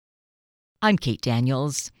I'm Kate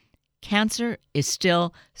Daniels. Cancer is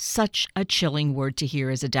still such a chilling word to hear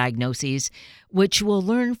as a diagnosis, which we'll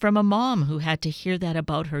learn from a mom who had to hear that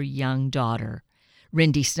about her young daughter.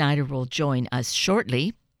 Rindy Snyder will join us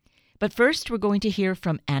shortly. But first, we're going to hear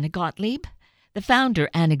from Anna Gottlieb, the founder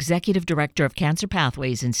and executive director of Cancer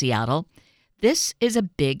Pathways in Seattle. This is a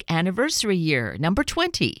big anniversary year, number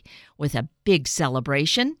 20, with a big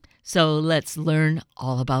celebration. So let's learn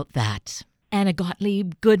all about that. Anna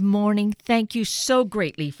Gottlieb, good morning. Thank you so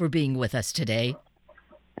greatly for being with us today.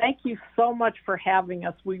 Thank you so much for having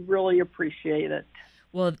us. We really appreciate it.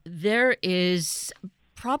 Well, there is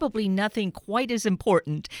probably nothing quite as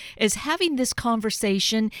important as having this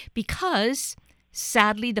conversation because,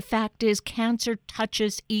 sadly, the fact is cancer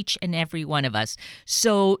touches each and every one of us.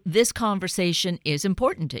 So this conversation is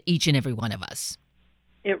important to each and every one of us.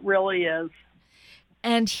 It really is.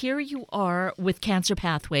 And here you are with Cancer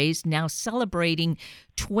Pathways, now celebrating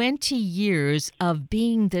 20 years of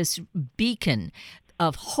being this beacon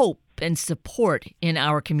of hope and support in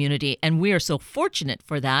our community. And we are so fortunate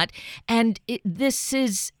for that. And it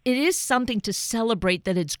is something to celebrate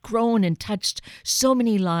that it's grown and touched so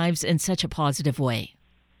many lives in such a positive way.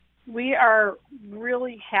 We are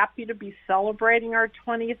really happy to be celebrating our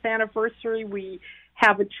 20th anniversary. We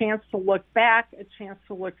have a chance to look back, a chance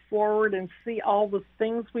to look forward and see all the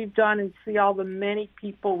things we've done and see all the many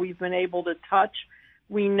people we've been able to touch.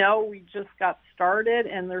 We know we just got started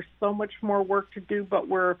and there's so much more work to do, but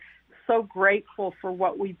we're so grateful for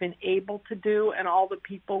what we've been able to do and all the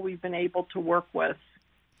people we've been able to work with.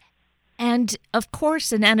 And of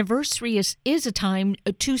course, an anniversary is a time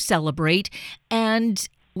to celebrate. And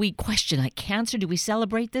we question, like, cancer, do we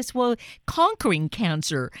celebrate this? Well, conquering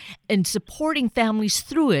cancer and supporting families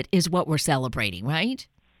through it is what we're celebrating, right?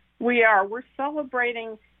 We are. We're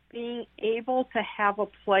celebrating being able to have a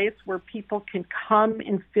place where people can come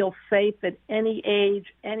and feel safe at any age,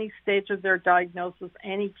 any stage of their diagnosis,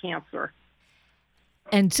 any cancer.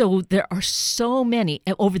 And so there are so many,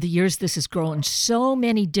 over the years this has grown, so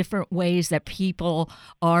many different ways that people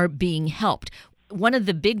are being helped. One of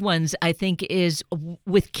the big ones, I think, is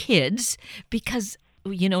with kids, because,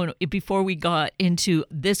 you know, before we got into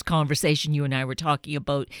this conversation, you and I were talking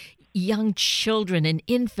about young children and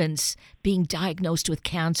infants being diagnosed with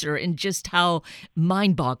cancer and just how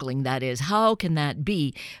mind-boggling that is. How can that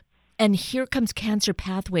be? And here comes Cancer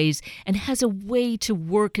Pathways and has a way to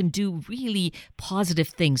work and do really positive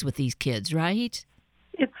things with these kids, right?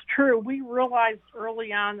 It's true. We realized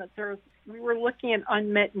early on that we were looking at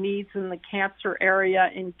unmet needs in the cancer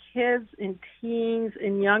area, and kids and teens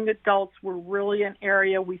and young adults were really an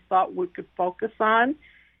area we thought we could focus on.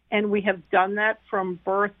 And we have done that from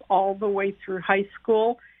birth all the way through high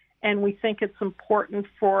school. And we think it's important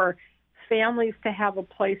for families to have a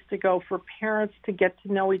place to go, for parents to get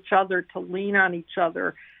to know each other, to lean on each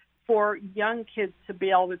other, for young kids to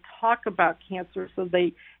be able to talk about cancer so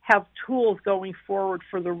they have tools going forward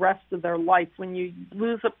for the rest of their life. When you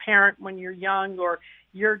lose a parent when you're young or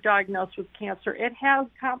you're diagnosed with cancer, it has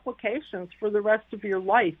complications for the rest of your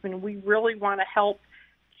life. And we really want to help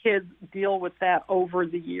kids deal with that over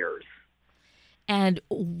the years. And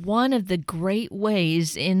one of the great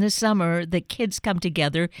ways in the summer that kids come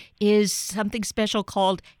together is something special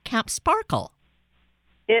called Camp Sparkle.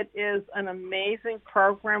 It is an amazing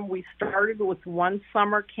program. We started with one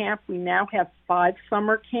summer camp. We now have 5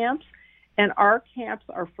 summer camps. And our camps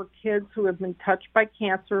are for kids who have been touched by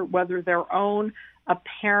cancer, whether their own, a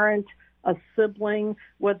parent, a sibling,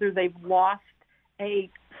 whether they've lost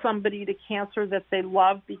somebody to cancer that they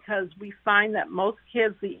love, because we find that most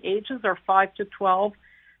kids, the ages are 5 to 12,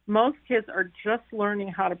 most kids are just learning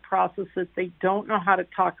how to process it. They don't know how to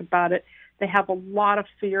talk about it. They have a lot of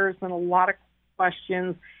fears and a lot of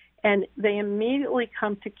questions, and they immediately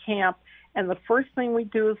come to camp, and the first thing we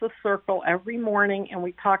do is a circle every morning, and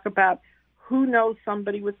we talk about who knows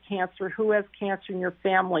somebody with cancer, who has cancer in your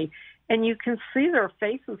family. And you can see their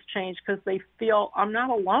faces change because they feel, I'm not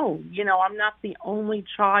alone. You know, I'm not the only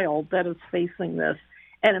child that is facing this.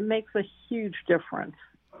 And it makes a huge difference.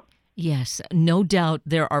 Yes, no doubt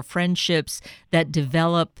there are friendships that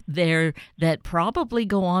develop there that probably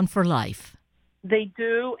go on for life. They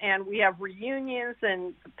do, and we have reunions,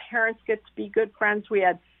 and the parents get to be good friends. We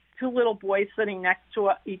had 2 little boys sitting next to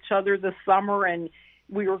each other this summer, and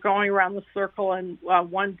we were going around the circle, and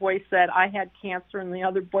one boy said, I had cancer, and the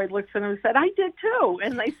other boy looked at him and said, I did too.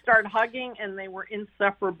 And they started hugging, and they were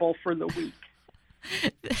inseparable for the week.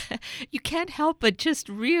 You can't help but just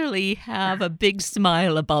really have a big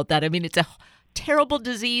smile about that. I mean, it's a terrible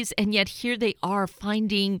disease, and yet here they are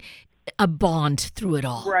finding a bond through it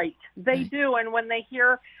all. Right. They do. And when they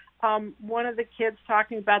hear one of the kids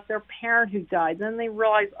talking about their parent who died. Then they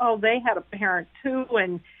realize, oh, they had a parent too,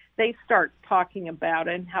 and they start talking about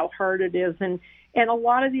it and how hard it is. And a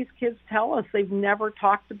lot of these kids tell us they've never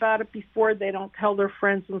talked about it before. They don't tell their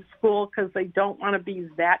friends in school because they don't want to be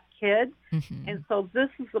that kid. Mm-hmm. And so this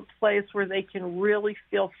is a place where they can really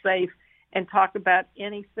feel safe and talk about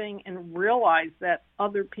anything and realize that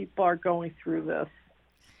other people are going through this.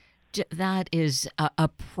 That is a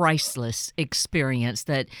priceless experience.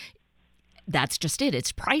 That's just it.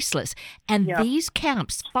 It's priceless. And these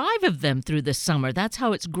camps, 5 of them through the summer, that's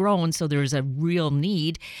how it's grown. So there's a real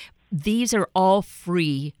need. These are all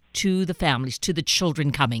free to the families, to the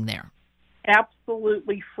children coming there.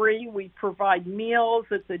 Absolutely free. We provide meals.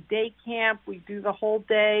 It's a day camp. We do the whole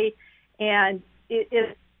day. And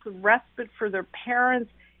it's a respite for their parents.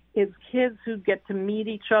 It's kids who get to meet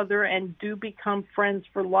each other and do become friends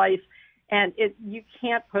for life. And you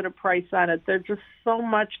can't put a price on it. There's just so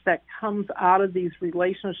much that comes out of these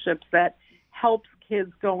relationships that helps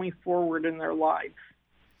kids going forward in their lives.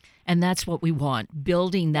 And that's what we want,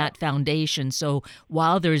 building that foundation. So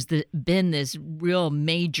while there's been this real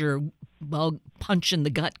major, punch in the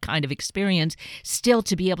gut kind of experience, still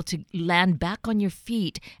to be able to land back on your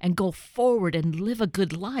feet and go forward and live a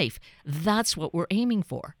good life, that's what we're aiming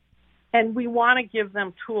for. And we want to give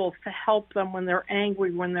them tools to help them when they're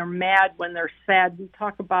angry, when they're mad, when they're sad. We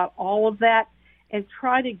talk about all of that and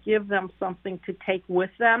try to give them something to take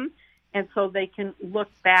with them, and so they can look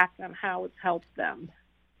back on how it's helped them.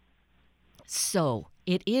 So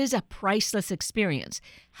it is a priceless experience.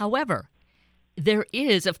 However, there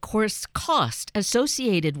is, of course, cost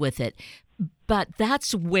associated with it. But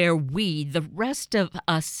that's where we, the rest of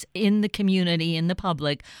us in the community, in the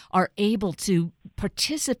public, are able to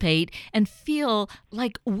participate and feel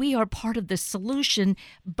like we are part of the solution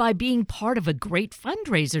by being part of a great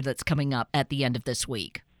fundraiser that's coming up at the end of this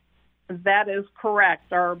week. That is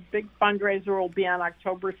correct. Our big fundraiser will be on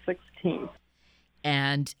October 16th.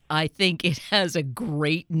 And I think it has a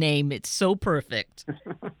great name. It's so perfect.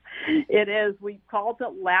 It is. We called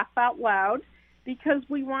it Laugh Out Loud, because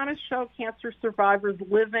we want to show cancer survivors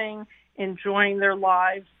living, enjoying their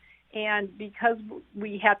lives. And because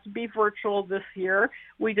we had to be virtual this year,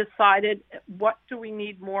 we decided, what do we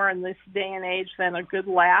need more in this day and age than a good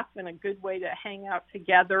laugh and a good way to hang out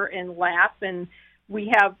together and laugh. And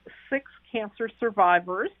we have 6 cancer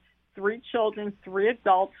survivors, 3 children, 3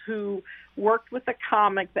 adults who worked with a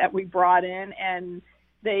comic that we brought in, and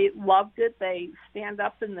they loved it. They stand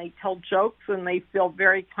up and they tell jokes and they feel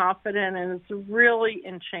very confident, and it's really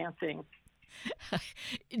enchanting.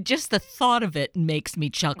 Just the thought of it makes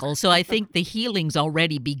me chuckle. So I think the healing's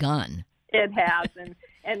already begun. It has.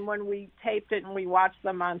 And when we taped it and we watched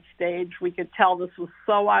them on stage, we could tell this was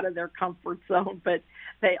so out of their comfort zone, but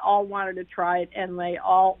they all wanted to try it and they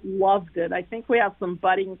all loved it. I think we have some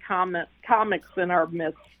budding comics in our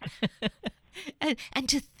midst. And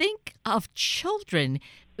to think of children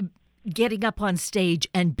getting up on stage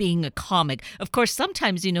and being a comic. Of course,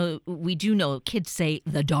 sometimes, we do know kids say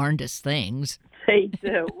the darndest things. They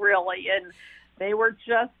do, really. And they were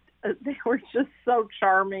just so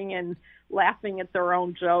charming and laughing at their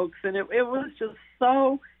own jokes. And it was just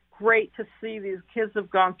so great to see these kids have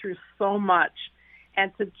gone through so much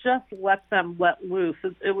and to just let them let loose.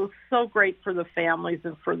 It was so great for the families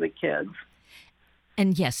and for the kids.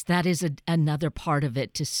 And yes, that is another part of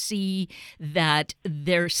it, to see that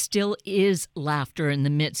there still is laughter in the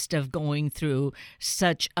midst of going through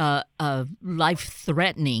such a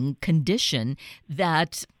life-threatening condition,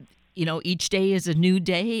 that, each day is a new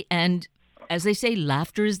day. And as they say,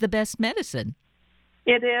 laughter is the best medicine.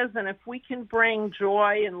 It is. And if we can bring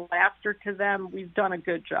joy and laughter to them, we've done a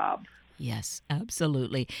good job. Yes,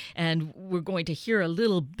 absolutely. And we're going to hear a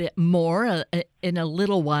little bit more in a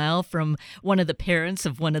little while from one of the parents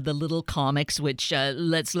of one of the little comics, which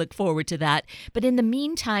let's look forward to that. But in the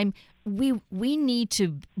meantime, we need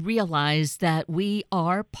to realize that we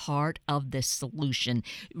are part of the solution,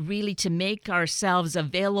 really, to make ourselves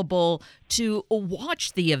available to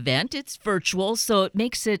watch the event. It's virtual, so it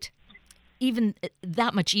makes it even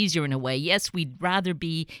that much easier in a way. Yes, we'd rather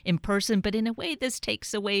be in person, but in a way, this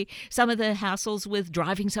takes away some of the hassles with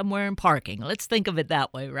driving somewhere and parking. Let's think of it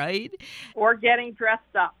that way, right? Or getting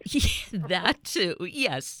dressed up. That too,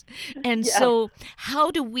 yes. And so how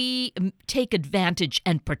do we take advantage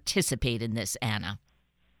and participate in this, Anna?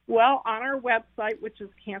 Well, on our website, which is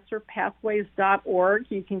cancerpathways.org,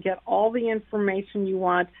 you can get all the information you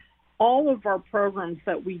want. All of our programs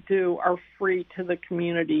that we do are free to the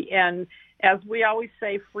community. And as we always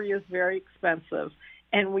say, free is very expensive.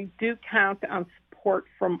 And we do count on support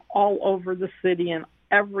from all over the city and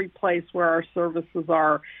every place where our services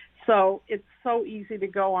are. So it's so easy to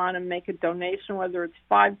go on and make a donation, whether it's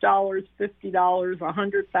 $5, $50,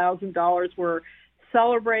 $100,000. We're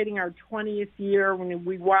celebrating our 20th year when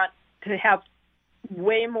we want to have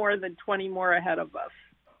way more than 20 more ahead of us.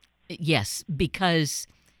 Yes, because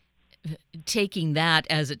taking that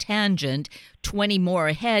as a tangent, 20 more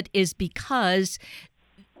ahead is because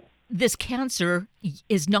this cancer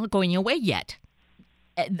is not going away yet.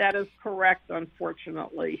 That is correct,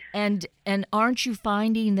 unfortunately. And aren't you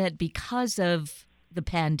finding that because of the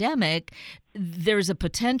pandemic, there's a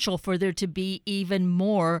potential for there to be even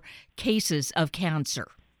more cases of cancer?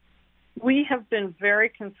 We have been very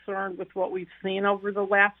concerned with what we've seen over the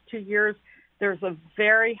last 2 years. There's a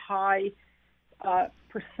very high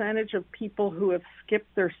percentage of people who have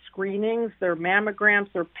skipped their screenings, their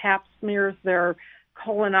mammograms, their pap smears, their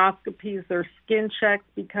colonoscopies, their skin checks,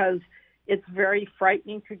 because it's very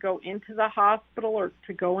frightening to go into the hospital or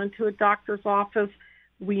to go into a doctor's office.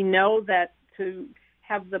 We know that to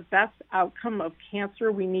have the best outcome of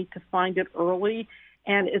cancer, we need to find it early.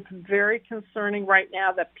 And it's very concerning right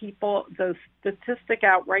now that the statistic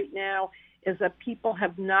out right now is that people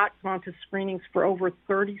have not gone to screenings for over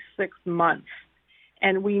 36 months.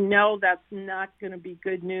 And we know that's not going to be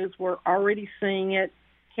good news. We're already seeing it.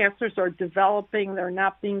 Cancers are developing. They're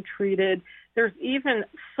not being treated. There's even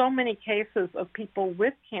so many cases of people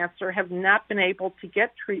with cancer have not been able to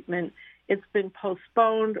get treatment. It's been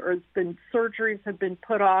postponed, or surgeries have been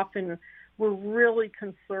put off, and we're really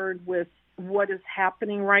concerned with what is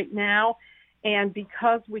happening right now. And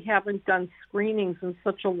because we haven't done screenings in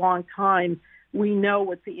such a long time, we know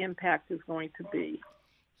what the impact is going to be.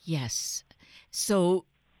 Yes. So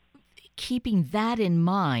keeping that in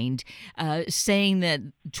mind, saying that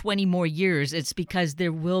 20 more years, it's because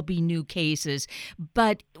there will be new cases.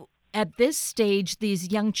 But at this stage,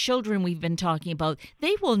 these young children we've been talking about,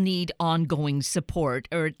 they will need ongoing support,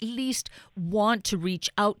 or at least want to reach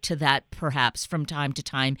out to that perhaps from time to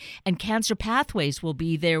time. And Cancer Pathways will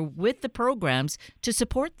be there with the programs to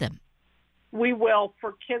support them. We will,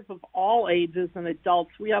 for kids of all ages and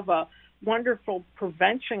adults. We have a wonderful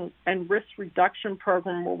prevention and risk reduction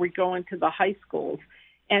program where we go into the high schools.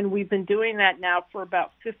 And we've been doing that now for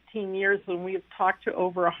about 15 years, and we've talked to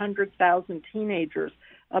over 100,000 teenagers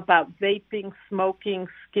about vaping, smoking,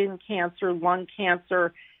 skin cancer, lung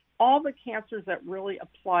cancer, all the cancers that really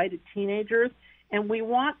apply to teenagers. And we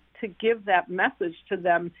want to give that message to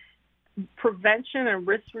them. Prevention and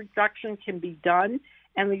risk reduction can be done,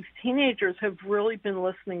 and these teenagers have really been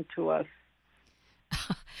listening to us.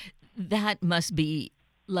 That must be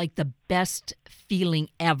like the best feeling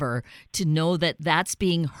ever, to know that that's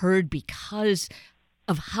being heard because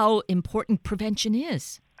of how important prevention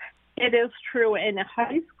is. It is true, and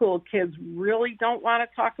high school kids really don't want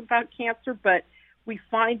to talk about cancer, but we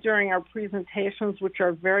find during our presentations, which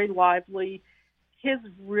are very lively, kids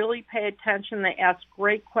really pay attention. They ask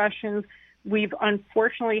great questions. We've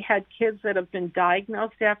unfortunately had kids that have been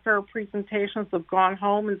diagnosed after our presentations, have gone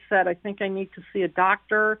home and said, I think I need to see a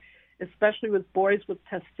doctor, especially with boys with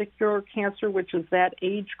testicular cancer, which is that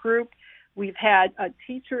age group. We've had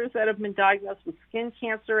teachers that have been diagnosed with skin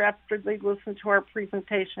cancer after they listened to our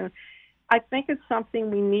presentation. I think it's something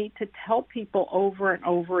we need to tell people over and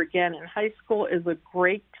over again, and high school is a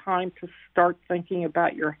great time to start thinking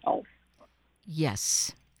about your health.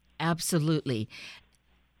 Yes, absolutely.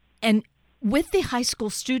 And with the high school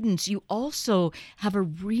students, you also have a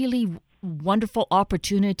really wonderful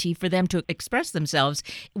opportunity for them to express themselves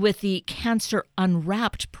with the Cancer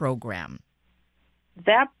Unwrapped program.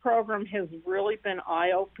 That program has really been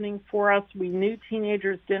eye-opening for us. We knew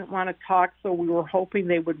teenagers didn't want to talk, so we were hoping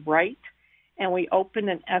they would write. And we opened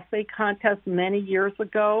an essay contest many years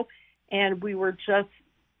ago, and we were just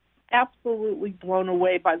absolutely blown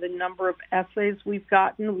away by the number of essays we've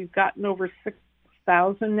gotten. We've gotten over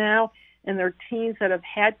 6,000 now, and they're teens that have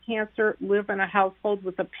had cancer, live in a household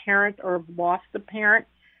with a parent, or have lost a parent.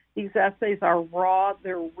 These essays are raw,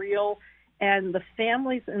 they're real, and the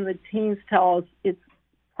families and the teens tell us it's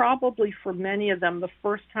probably for many of them the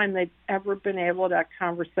first time they've ever been able to have a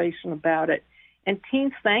conversation about it. And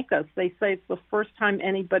teens thank us. They say it's the first time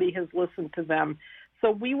anybody has listened to them. So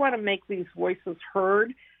we want to make these voices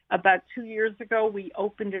heard. About 2 years ago, we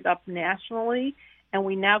opened it up nationally, and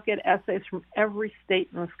we now get essays from every state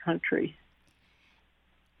in this country.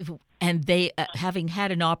 And they, having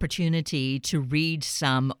had an opportunity to read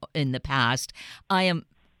some in the past, I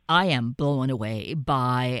am blown away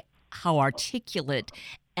by how articulate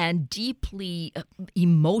and deeply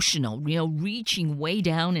emotional, reaching way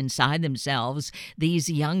down inside themselves, these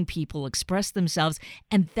young people express themselves,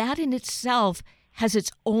 and that in itself has its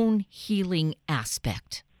own healing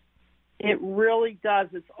aspect. It really does.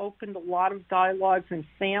 It's opened a lot of dialogues in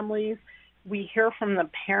families. We hear from the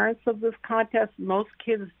parents of this contest. Most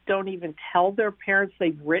kids don't even tell their parents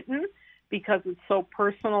they've written because it's so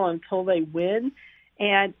personal until they win.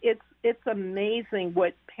 And it's amazing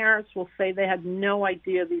what parents will say. They had no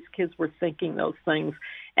idea these kids were thinking those things.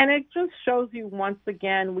 And it just shows you once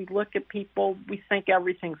again, we look at people, we think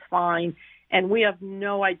everything's fine, and we have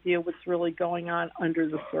no idea what's really going on under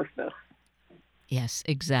the surface. Yes,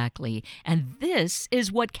 exactly. And this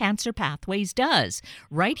is what Cancer Pathways does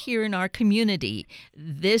right here in our community.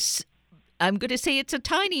 This, I'm going to say it's a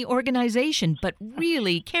tiny organization, but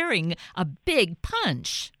really carrying a big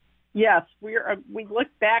punch. Yes, we look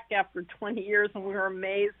back after 20 years and we're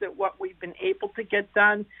amazed at what we've been able to get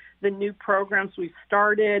done, the new programs we've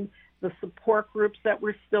started, the support groups that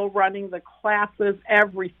we're still running, the classes,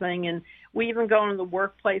 everything. And we even go into the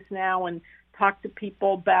workplace now and talk to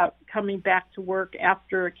people about coming back to work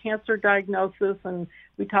after a cancer diagnosis, and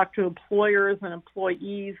we talk to employers and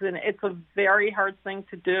employees, and it's a very hard thing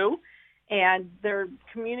to do. And their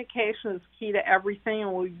communication is key to everything,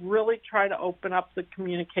 and we really try to open up the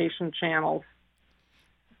communication channels.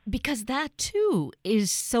 Because that, too,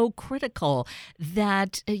 is so critical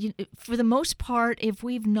that, for the most part, if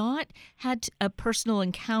we've not had a personal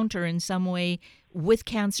encounter in some way with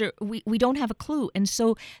cancer, we don't have a clue. And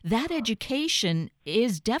so that education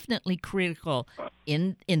is definitely critical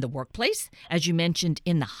in the workplace, as you mentioned,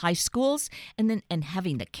 in the high schools, and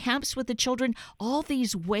having the camps with the children. All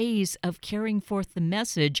these ways of carrying forth the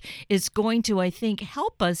message is going to, I think,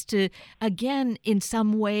 help us to, again, in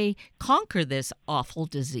some way, conquer this awful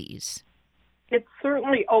disease. It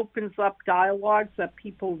certainly opens up dialogues that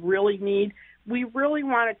people really need. We really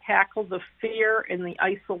want to tackle the fear and the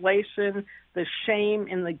isolation, the shame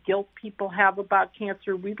and the guilt people have about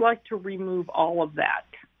cancer. We'd like to remove all of that.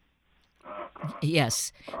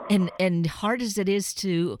 Yes, and hard as it is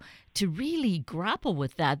to really grapple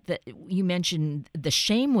with that you mentioned the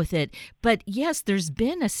shame with it, but yes, there's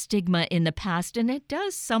been a stigma in the past, and it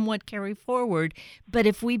does somewhat carry forward. But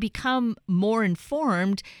if we become more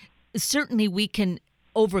informed, certainly we can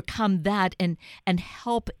overcome that and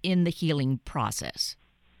help in the healing process.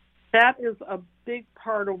 That is a big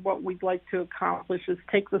part of what we'd like to accomplish, is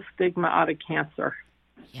take the stigma out of cancer.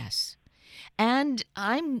 Yes. And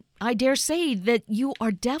I dare say that you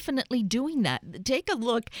are definitely doing that. Take a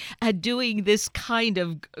look at doing this kind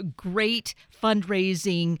of great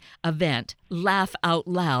fundraising event, Laugh Out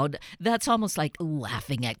Loud. That's almost like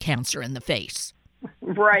laughing at cancer in the face.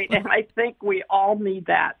 Right, and I think we all need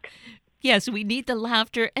that. Yes, we need the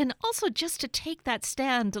laughter, and also just to take that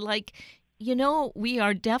stand, like, we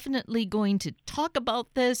are definitely going to talk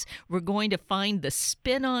about this. We're going to find the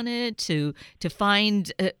spin on it to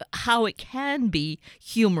find how it can be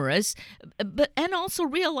humorous, and also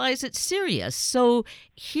realize it's serious. So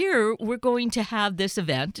here we're going to have this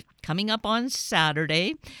event coming up on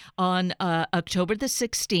Saturday, on October the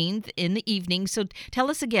 16th in the evening. So tell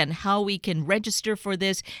us again how we can register for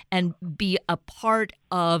this and be a part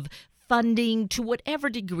of funding to whatever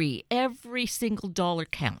degree. Every single dollar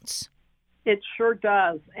counts. It sure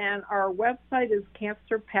does. And our website is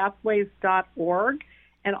cancerpathways.org,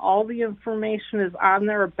 and all the information is on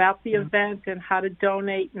there about the event and how to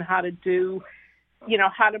donate and how to do,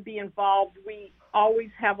 how to be involved. We always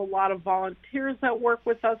have a lot of volunteers that work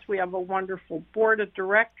with us. We have a wonderful board of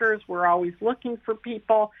directors. We're always looking for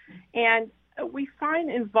people. And we find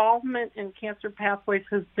involvement in Cancer Pathways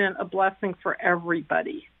has been a blessing for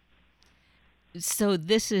everybody. So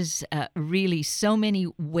this is really so many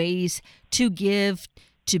ways to give,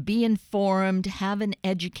 to be informed, have an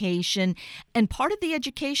education. And part of the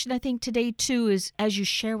education, I think, today, too, is, as you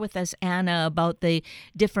share with us, Anna, about the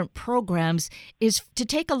different programs, is to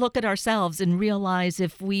take a look at ourselves and realize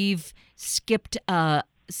if we've skipped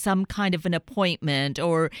some kind of an appointment,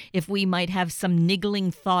 or if we might have some niggling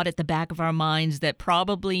thought at the back of our minds that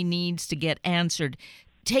probably needs to get answered.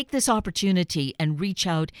 Take this opportunity and reach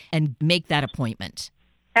out and make that appointment.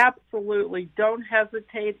 Absolutely. Don't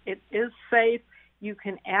hesitate. It is safe. You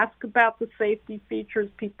can ask about the safety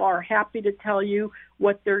features. People are happy to tell you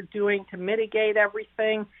what they're doing to mitigate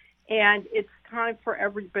everything. And it's time for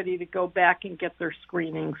everybody to go back and get their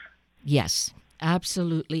screenings. Yes,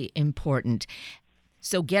 absolutely important.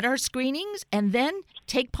 So get our screenings and then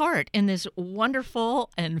take part in this wonderful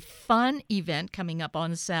and fun event coming up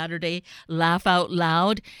on Saturday, Laugh Out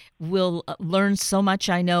Loud. We'll learn so much,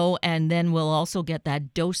 I know, and then we'll also get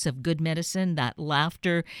that dose of good medicine. That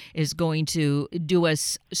laughter is going to do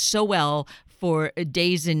us so well for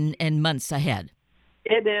days and months ahead.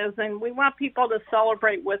 It is, and we want people to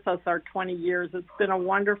celebrate with us our 20 years. It's been a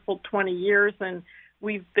wonderful 20 years, and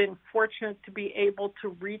we've been fortunate to be able to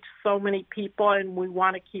reach so many people, and we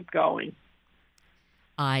want to keep going.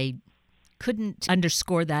 I couldn't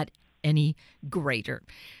underscore that any greater.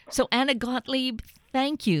 So, Anna Gottlieb,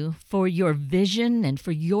 thank you for your vision and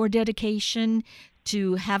for your dedication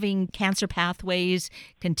to having Cancer Pathways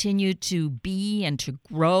continue to be and to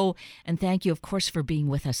grow. And thank you, of course, for being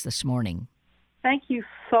with us this morning. Thank you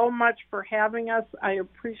so much for having us. I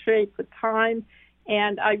appreciate the time,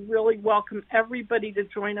 and I really welcome everybody to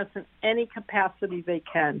join us in any capacity they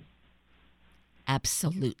can.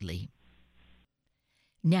 Absolutely.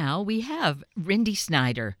 Now we have Rindy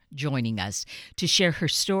Snyder joining us to share her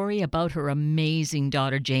story about her amazing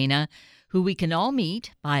daughter, Jana, who we can all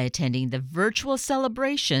meet by attending the virtual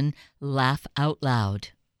celebration Laugh Out Loud.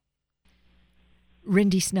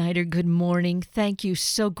 Rindy Snyder, good morning. Thank you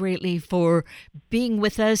so greatly for being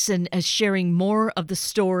with us and sharing more of the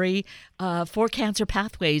story for Cancer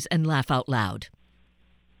Pathways and Laugh Out Loud.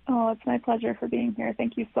 Oh, it's my pleasure for being here.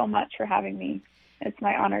 Thank you so much for having me. It's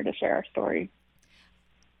my honor to share our story.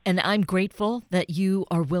 And I'm grateful that you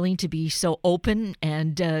are willing to be so open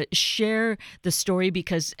and share the story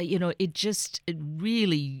because, it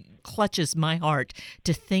really clutches my heart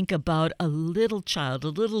to think about a little child, a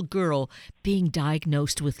little girl being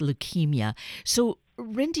diagnosed with leukemia. So,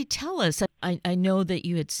 Rindy, tell us, I know that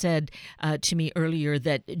you had said to me earlier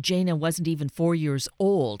that Jana wasn't even 4 years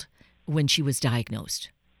old when she was diagnosed.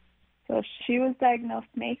 So she was diagnosed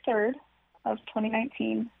May 3rd of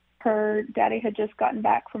 2019. Her daddy had just gotten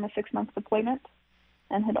back from a 6-month deployment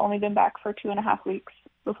and had only been back for 2.5 weeks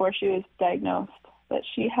before she was diagnosed. But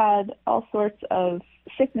she had all sorts of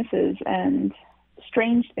sicknesses and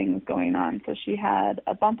strange things going on. So she had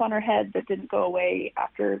a bump on her head that didn't go away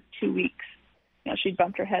after 2 weeks. She'd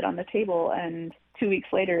bumped her head on the table, and 2 weeks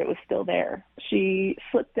later it was still there. She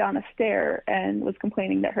slipped down a stair and was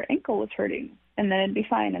complaining that her ankle was hurting, and then it'd be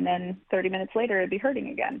fine, and then 30 minutes later it'd be hurting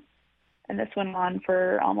again. And this went on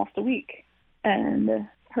for almost a week. And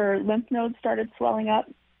her lymph nodes started swelling up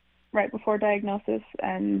right before diagnosis,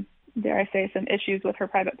 and dare I say, some issues with her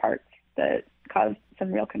private parts that caused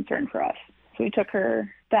some real concern for us. So we took her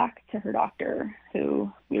back to her doctor, who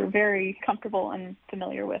we were very comfortable and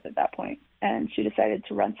familiar with at that point. And she decided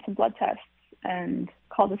to run some blood tests and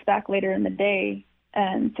called us back later in the day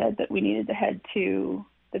and said that we needed to head to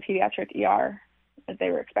the pediatric ER, that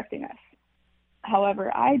they were expecting us.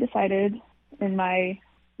 However, I decided in my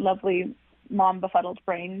lovely mom befuddled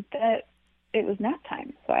brain that it was nap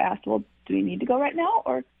time. So I asked, well, do we need to go right now,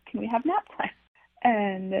 or can we have nap time?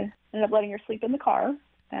 And ended up letting her sleep in the car.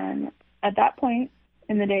 And at that point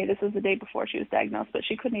in the day, this was the day before she was diagnosed, but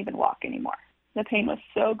she couldn't even walk anymore. The pain was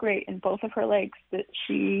so great in both of her legs that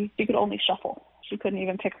she could only shuffle. She couldn't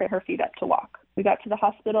even pick her feet up to walk. We got to the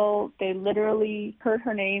hospital. They literally heard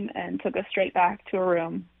her name and took us straight back to a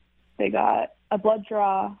room. They got a blood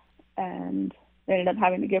draw, and they ended up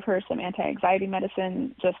having to give her some anti-anxiety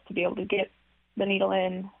medicine just to be able to get the needle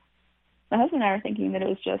in. My husband and I were thinking that it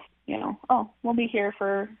was just, we'll be here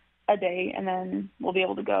for a day, and then we'll be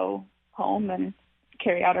able to go home and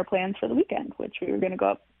carry out our plans for the weekend, which we were going to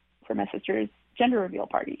go up for my sister's gender reveal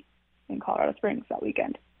party in Colorado Springs that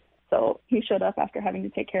weekend. So he showed up after having to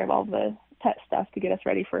take care of all the pet stuff to get us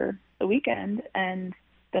ready for the weekend, and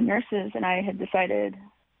the nurses and I had decided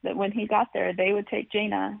that when he got there, they would take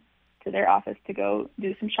Jana to their office to go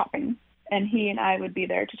do some shopping, and he and I would be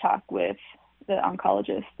there to talk with the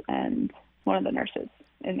oncologist and one of the nurses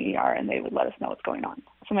in the ER, and they would let us know what's going on.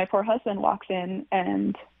 So my poor husband walks in,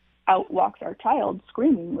 and out walks our child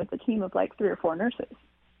screaming with a team of like 3 or 4 nurses.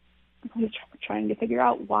 He's trying to figure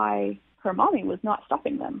out why her mommy was not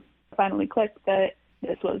stopping them. Finally clicked that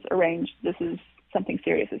this was arranged. This is something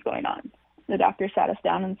serious is going on. The doctor sat us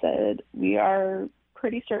down and said, we are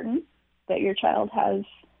pretty certain that your child has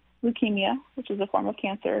leukemia, which is a form of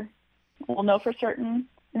cancer. We'll know for certain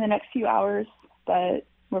in the next few hours, but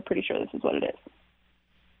we're pretty sure this is what it is.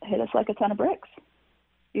 It hit us like a ton of bricks.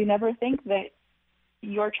 You never think that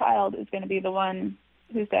your child is going to be the one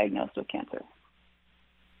who's diagnosed with cancer.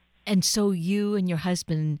 And so you and your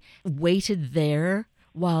husband waited there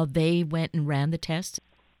while they went and ran the test?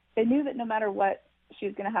 They knew that no matter what, she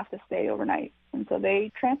was going to have to stay overnight. And so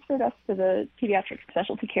they transferred us to the pediatric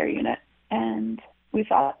specialty care unit. And we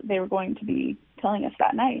thought they were going to be telling us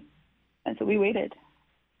that night. And so we waited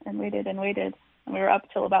and waited and waited. And we were up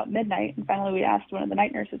till about midnight. And finally we asked one of the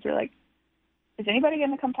night nurses, we're like, is anybody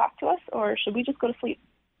going to come talk to us, or should we just go to sleep?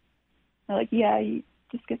 They're like, yeah, you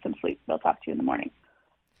just get some sleep. They'll talk to you in the morning.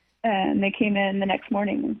 And they came in the next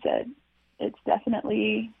morning and said, it's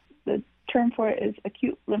definitely, the term for it is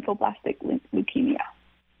acute lymphoblastic leukemia.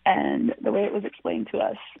 And the way it was explained to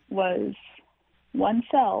us was one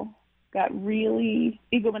cell got really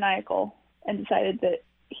egomaniacal and decided that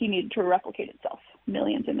he needed to replicate itself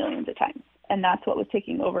millions and millions of times. And that's what was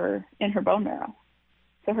taking over in her bone marrow.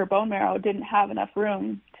 So her bone marrow didn't have enough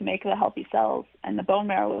room to make the healthy cells, and the bone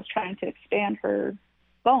marrow was trying to expand her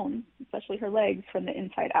bone, especially her legs, from the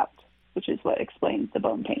inside out, which is what explains the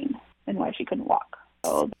bone pain and why she couldn't walk.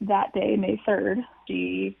 So that day, May 3rd,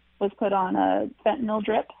 she was put on a fentanyl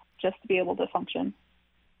drip just to be able to function.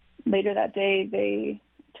 Later that day, they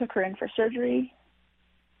took her in for surgery.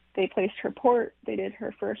 They placed her port. They did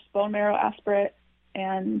her first bone marrow aspirate,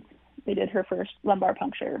 and they did her first lumbar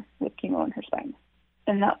puncture with chemo in her spine.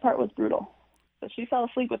 And that part was brutal. So she fell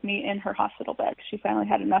asleep with me in her hospital bed. She finally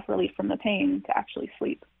had enough relief from the pain to actually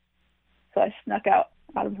sleep. So I snuck out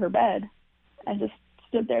of her bed and just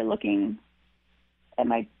stood there looking at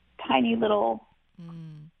my tiny little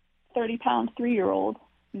 30-pound 3-year-old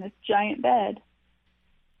in this giant bed,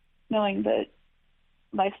 knowing that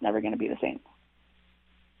life's never going to be the same.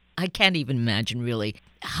 I can't even imagine really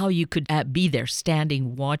how you could be there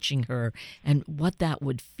standing watching her and what that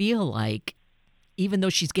would feel like, even though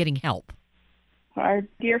she's getting help. Our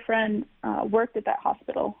dear friend worked at that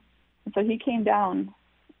hospital, and so he came down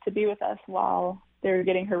to be with us while they were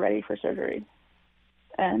getting her ready for surgery.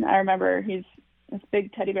 And I remember he's this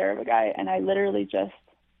big teddy bear of a guy, and I literally just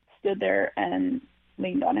stood there and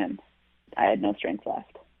leaned on him. I had no strength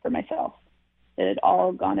left for myself. It had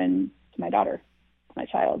all gone into my daughter, my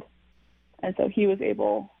child. And so he was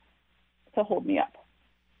able to hold me up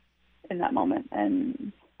in that moment.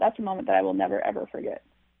 And that's a moment that I will never, ever forget.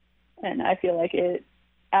 And I feel like it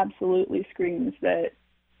absolutely screams that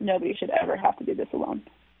nobody should ever have to do this alone.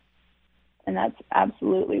 And that's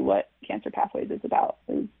absolutely what Cancer Pathways is about,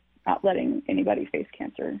 is not letting anybody face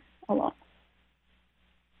cancer alone.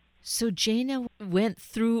 So Jana went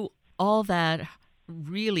through all that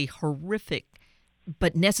really horrific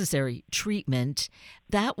but necessary treatment.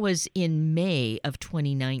 That was in May of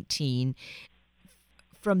 2019.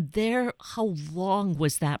 From there, how long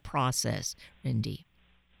was that process, Rindy?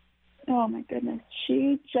 Oh, my goodness.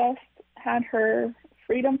 She just had her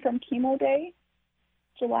Freedom from Chemo Day,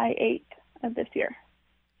 July 8th of this year.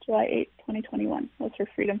 July 8th, 2021 was her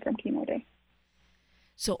Freedom from Chemo Day.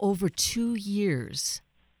 So over 2 years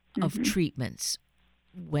of treatments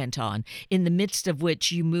went on, in the midst of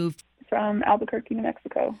which you moved from Albuquerque, New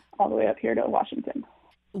Mexico, all the way up here to Washington.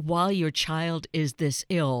 While your child is this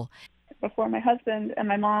ill. Before my husband and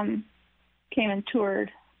my mom came and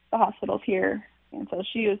toured the hospitals here, and so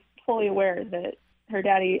she was fully aware that her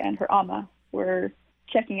daddy and her ama were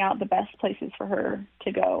checking out the best places for her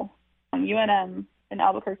to go. UNM in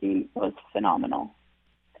Albuquerque was phenomenal,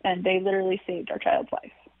 and they literally saved our child's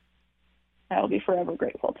life. I will be forever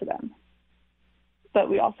grateful to them. But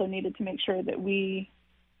we also needed to make sure that we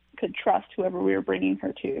could trust whoever we were bringing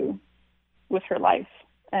her to with her life.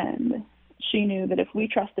 And she knew that if we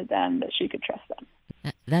trusted them, that she could trust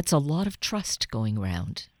them. That's a lot of trust going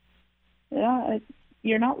around. Yeah,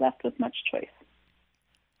 you're not left with much choice.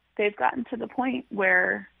 They've gotten to the point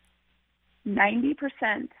where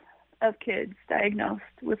 90% of kids diagnosed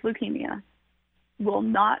with leukemia will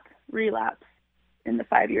not relapse in the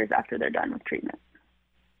 5 years after they're done with treatment.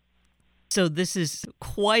 So this is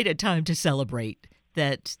quite a time to celebrate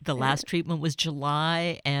that the last treatment was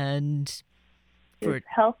July, and she's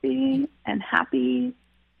healthy and happy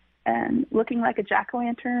and looking like a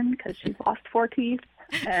jack-o'-lantern because she's lost 4 teeth.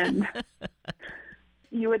 And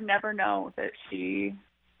you would never know that she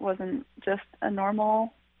wasn't just a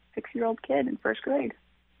normal 6-year-old kid in first grade.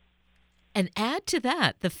 And add to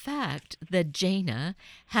that the fact that Jana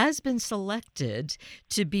has been selected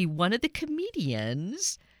to be one of the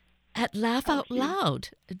comedians at Laugh Out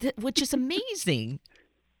Loud, which is amazing.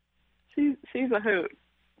 She's a hoot.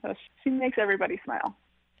 She makes everybody smile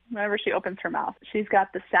whenever she opens her mouth. She's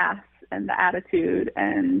got the sass and the attitude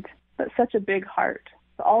and such a big heart.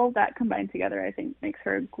 So all of that combined together, I think, makes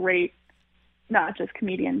her a great, not just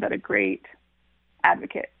comedian, but a great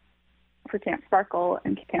advocate for Camp Sparkle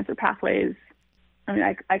and Cancer Pathways. I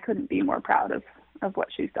mean, I couldn't be more proud of what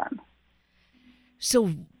she's done.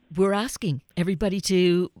 So we're asking everybody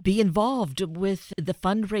to be involved with the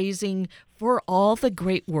fundraising for all the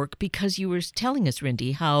great work, because you were telling us,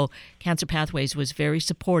 Rindy, how Cancer Pathways was very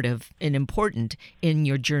supportive and important in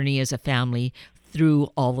your journey as a family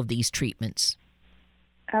through all of these treatments.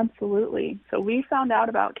 Absolutely. So we found out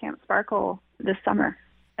about Camp Sparkle this summer,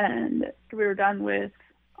 and we were done with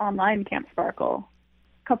online Camp Sparkle.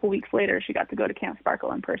 A couple weeks later, she got to go to Camp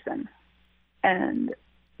Sparkle in person, and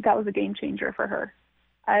that was a game changer for her.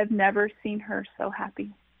 I've never seen her so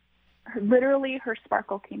happy. Literally, her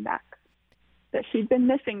sparkle came back. that she'd been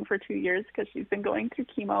missing for 2 years because she's been going through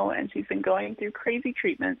chemo and she's been going through crazy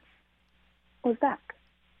treatments was back.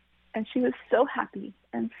 And she was so happy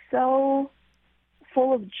and so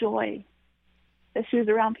full of joy that she was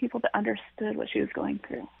around people that understood what she was going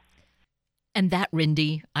through. And that,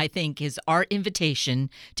 Rindy, I think, is our invitation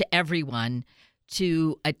to everyone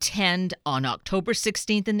to attend on October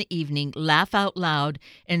 16th in the evening, laugh out loud,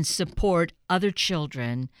 and support other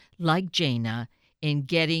children like Jana in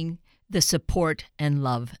getting the support and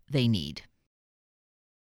love they need.